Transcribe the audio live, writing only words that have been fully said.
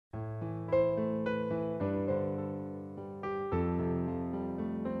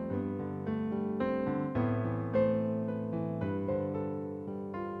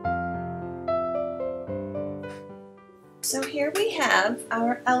So here we have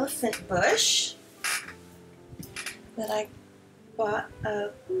our elephant bush that I bought a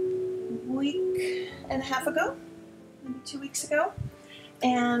week and a half ago, maybe 2 weeks ago.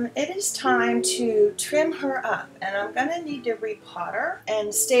 And it is time to trim her up, and I'm going to need to repot her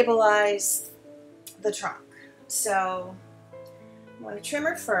and stabilize the trunk. So I'm going to trim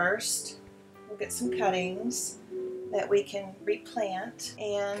her first. We'll get some cuttings that we can replant,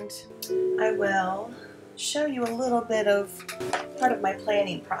 and I will show you a little bit of part of my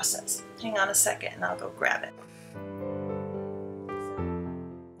planting process. Hang on a second and I'll go grab it.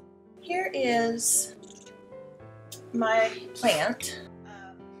 Here is my plant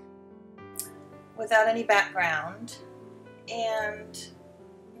without any background, and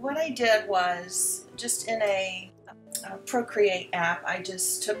what I did was just in a Procreate app, I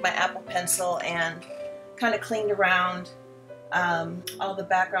just took my Apple Pencil and kind of cleaned around all the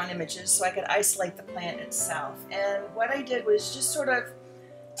background images so I could isolate the plant itself. And what I did was just sort of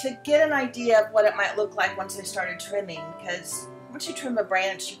to get an idea of what it might look like once I started trimming, because once you trim a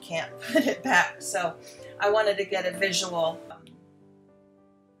branch you can't put it back. So I wanted to get a visual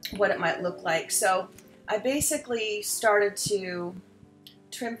what it might look like. So I basically started to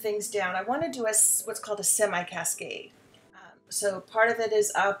trim things down. I want to do what's called a semi-cascade. So part of it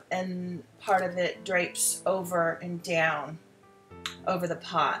is up and part of it drapes over and down over the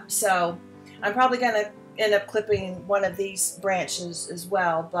pot. So I'm probably going to end up clipping one of these branches as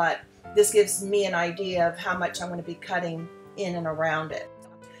well, but this gives me an idea of how much I'm going to be cutting in and around it.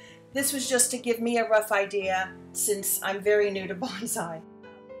 This was just to give me a rough idea, since I'm very new to bonsai.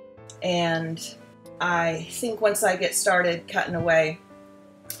 And I think once I get started cutting away,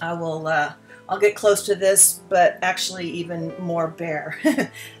 I'll get close to this, but actually even more bare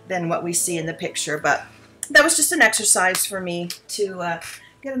than what we see in the picture. But that was just an exercise for me to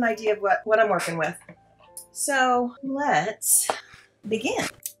get an idea of what I'm working with. So let's begin.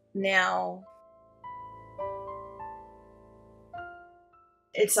 Now,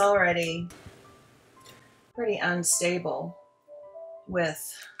 it's already pretty unstable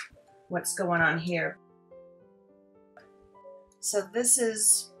with what's going on here. So this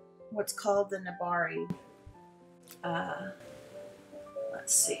is what's called the Nabari.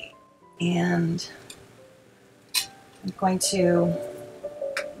 Let's see. And I'm going to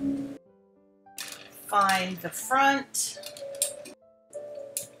find the front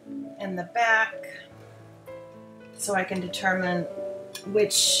and the back so I can determine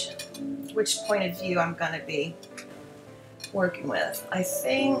which point of view I'm going to be working with. I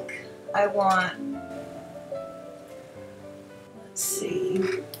think I want, let's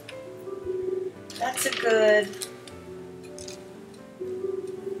see, that's a good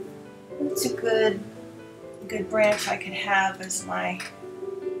branch I could have as my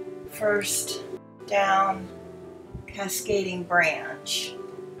first down cascading branch.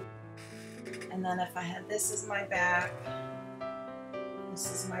 And then if I had this as my back,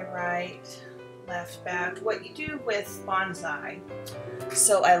 this is my right, left back. What you do with bonsai,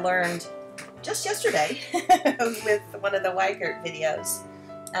 so I learned just yesterday with one of the Weigert videos.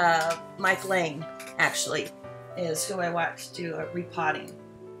 MacLeod actually is who I watched do a repotting.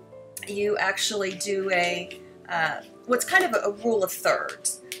 You actually do what's kind of a rule of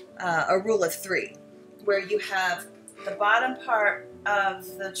thirds, a rule of three, where you have the bottom part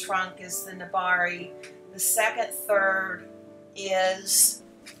of the trunk is the Nabari, the second third is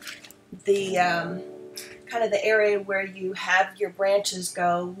the kind of the area where you have your branches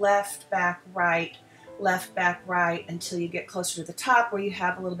go left, back, right, until you get closer to the top, where you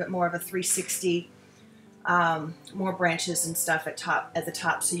have a little bit more of a 360, more branches and stuff at the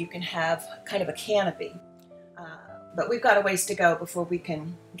top, so you can have kind of a canopy. But we've got a ways to go before we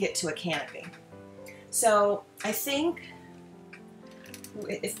can get to a canopy. So I think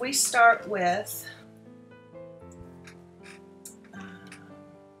if we start with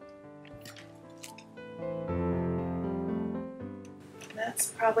that's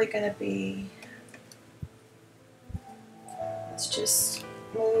probably going to be, let's just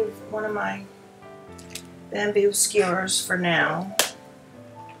move one of my bamboo skewers for now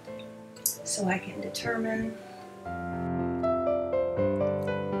so I can determine,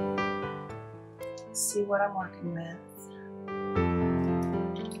 see what I'm working with.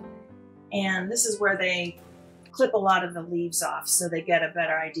 And this is where they clip a lot of the leaves off so they get a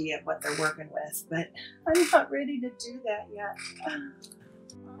better idea of what they're working with, but I'm not ready to do that yet.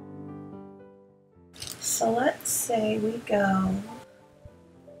 So let's say we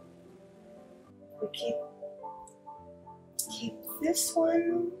keep this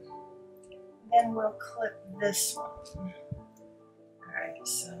one, then we'll clip this one. Alright,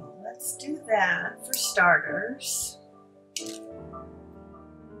 so let's do that for starters.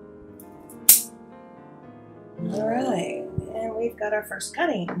 All right, and we've got our first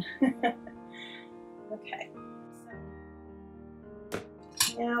cutting. Okay,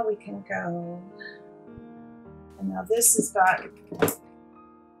 now we can go, and now this has got,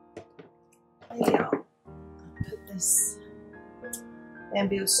 maybe I'll put this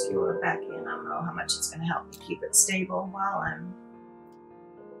bamboo skewer back in. I don't know how much it's going to help me keep it stable while I'm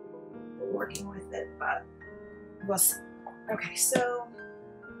working with it, but we'll see. Okay, so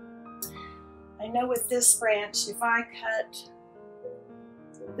I know with this branch, if I cut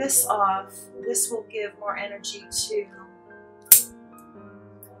this off, this will give more energy to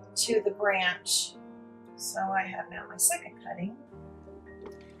the branch. So I have now my second cutting.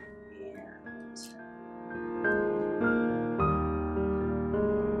 And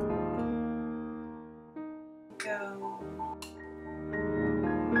go.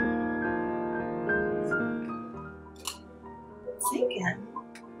 Thinking.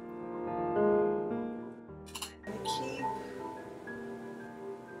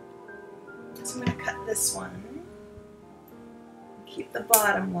 So I'm going to cut this one, keep the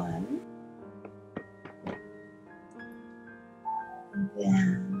bottom one,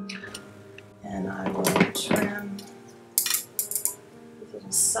 and I will trim these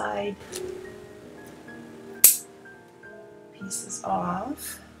little side pieces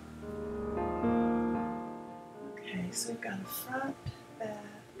off. Okay, so we've got a front, back,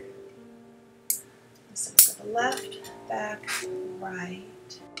 so we've got the left, back, right.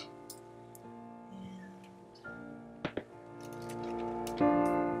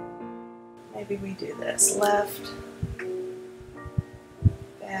 Maybe we do this, left,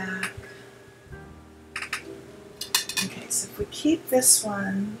 back. Okay, so if we keep this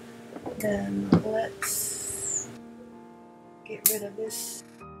one, then let's get rid of this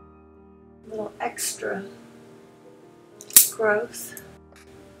little extra growth.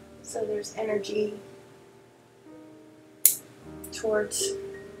 So there's energy towards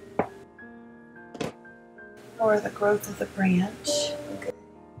more of the growth of the branch. Okay.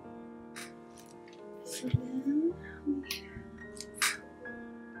 So then we have,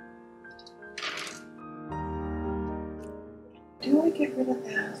 do I get rid of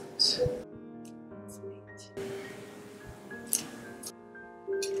that? Let's wait.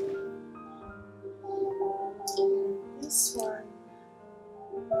 This one,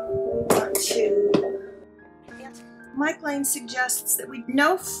 we want to, MacLeod suggests that we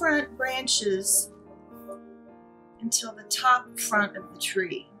no front branches until the top front of the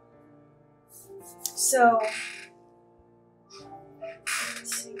tree. So,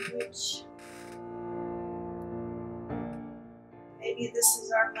 let's see which, maybe this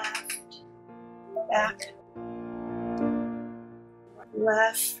is our left, back,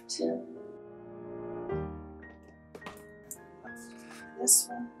 left, this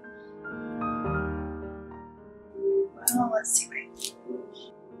one. Well, let's see, wait.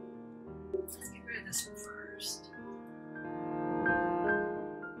 Let's get rid of this one first.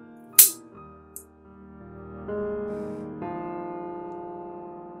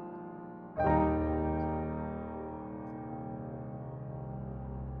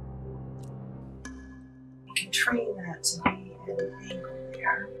 You can train that to be at an angle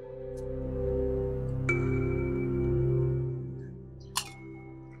there.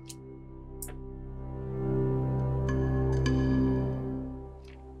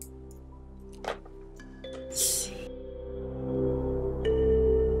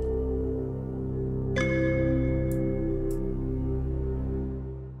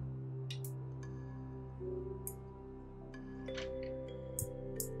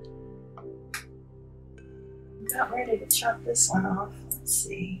 About ready to chop this one off. Let's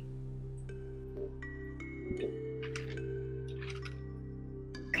see.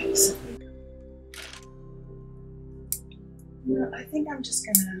 Okay, so no, I think I'm just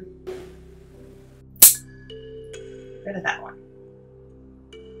gonna get rid of that one.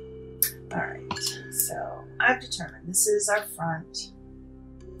 All right, so I've determined this is our front,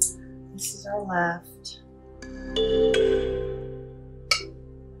 this is our left.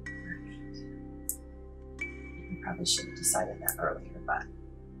 Probably should have decided that earlier, but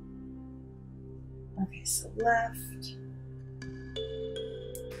okay, so left,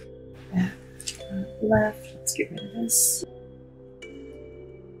 back, left. Let's get rid of this.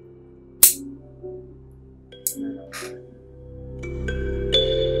 You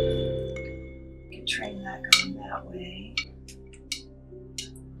can train that going that way.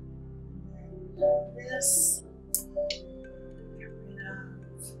 And then this. Get rid of.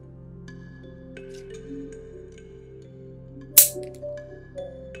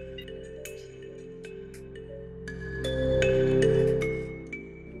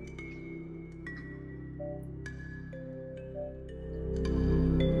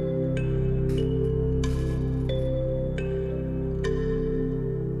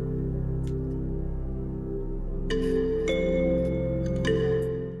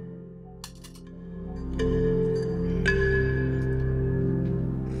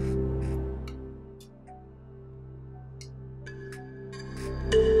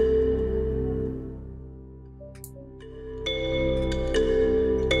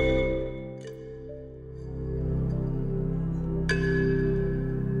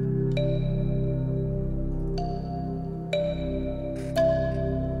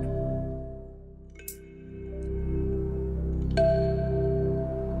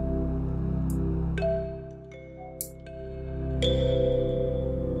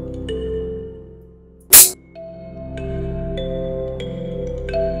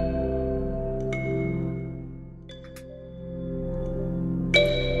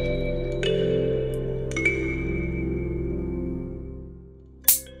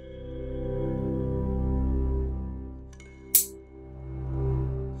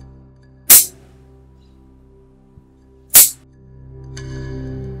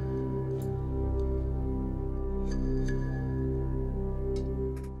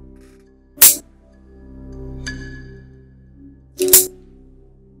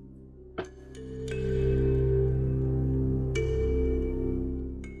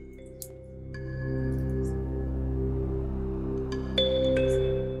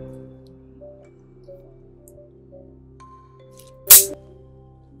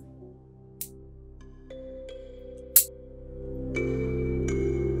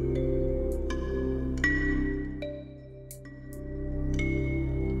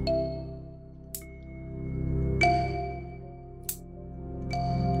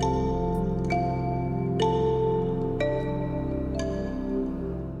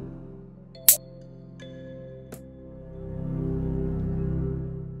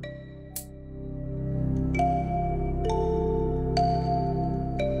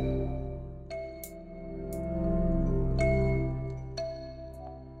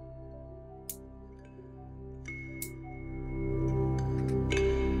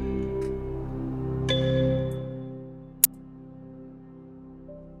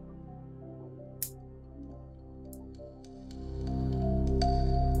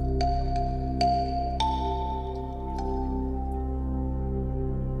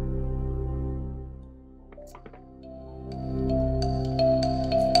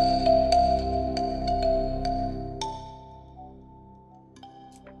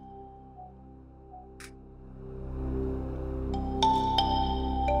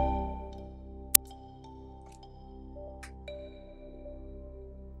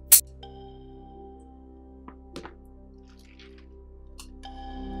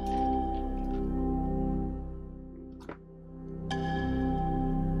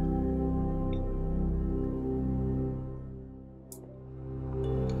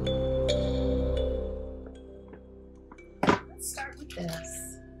 Start with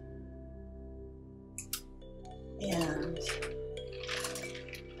this, and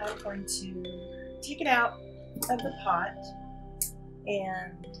I'm going to take it out of the pot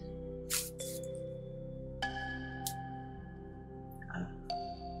and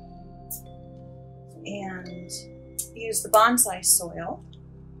use the bonsai soil.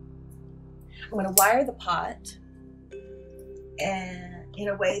 I'm going to wire the pot and in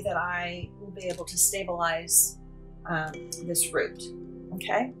a way that I will be able to stabilize this root.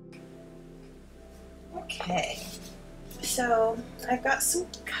 Okay, so I've got some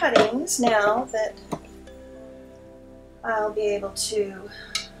cuttings now that I'll be able to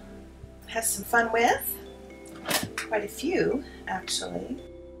have some fun with, quite a few actually.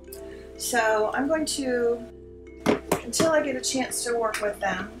 So I'm going to, until I get a chance to work with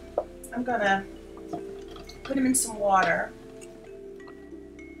them, I'm going to put them in some water,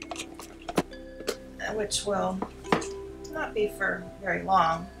 which will not be for very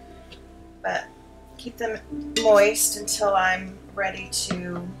long, but keep them moist until I'm ready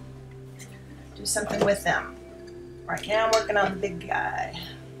to do something with them. Right now I'm working on the big guy.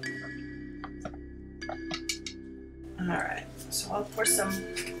 Alright, so I'll pour some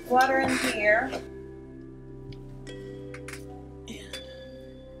water in here and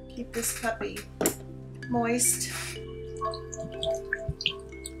keep this puppy moist.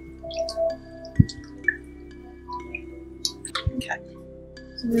 Okay.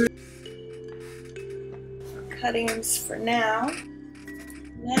 Cuttings for now.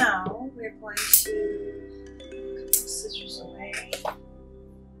 Now we're going to put the scissors away.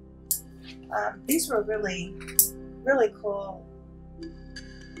 These were really cool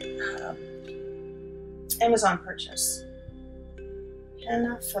Amazon purchase.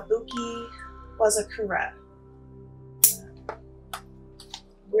 Henna Fabuki Wazakura.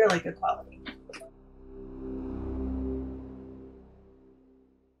 Really good quality.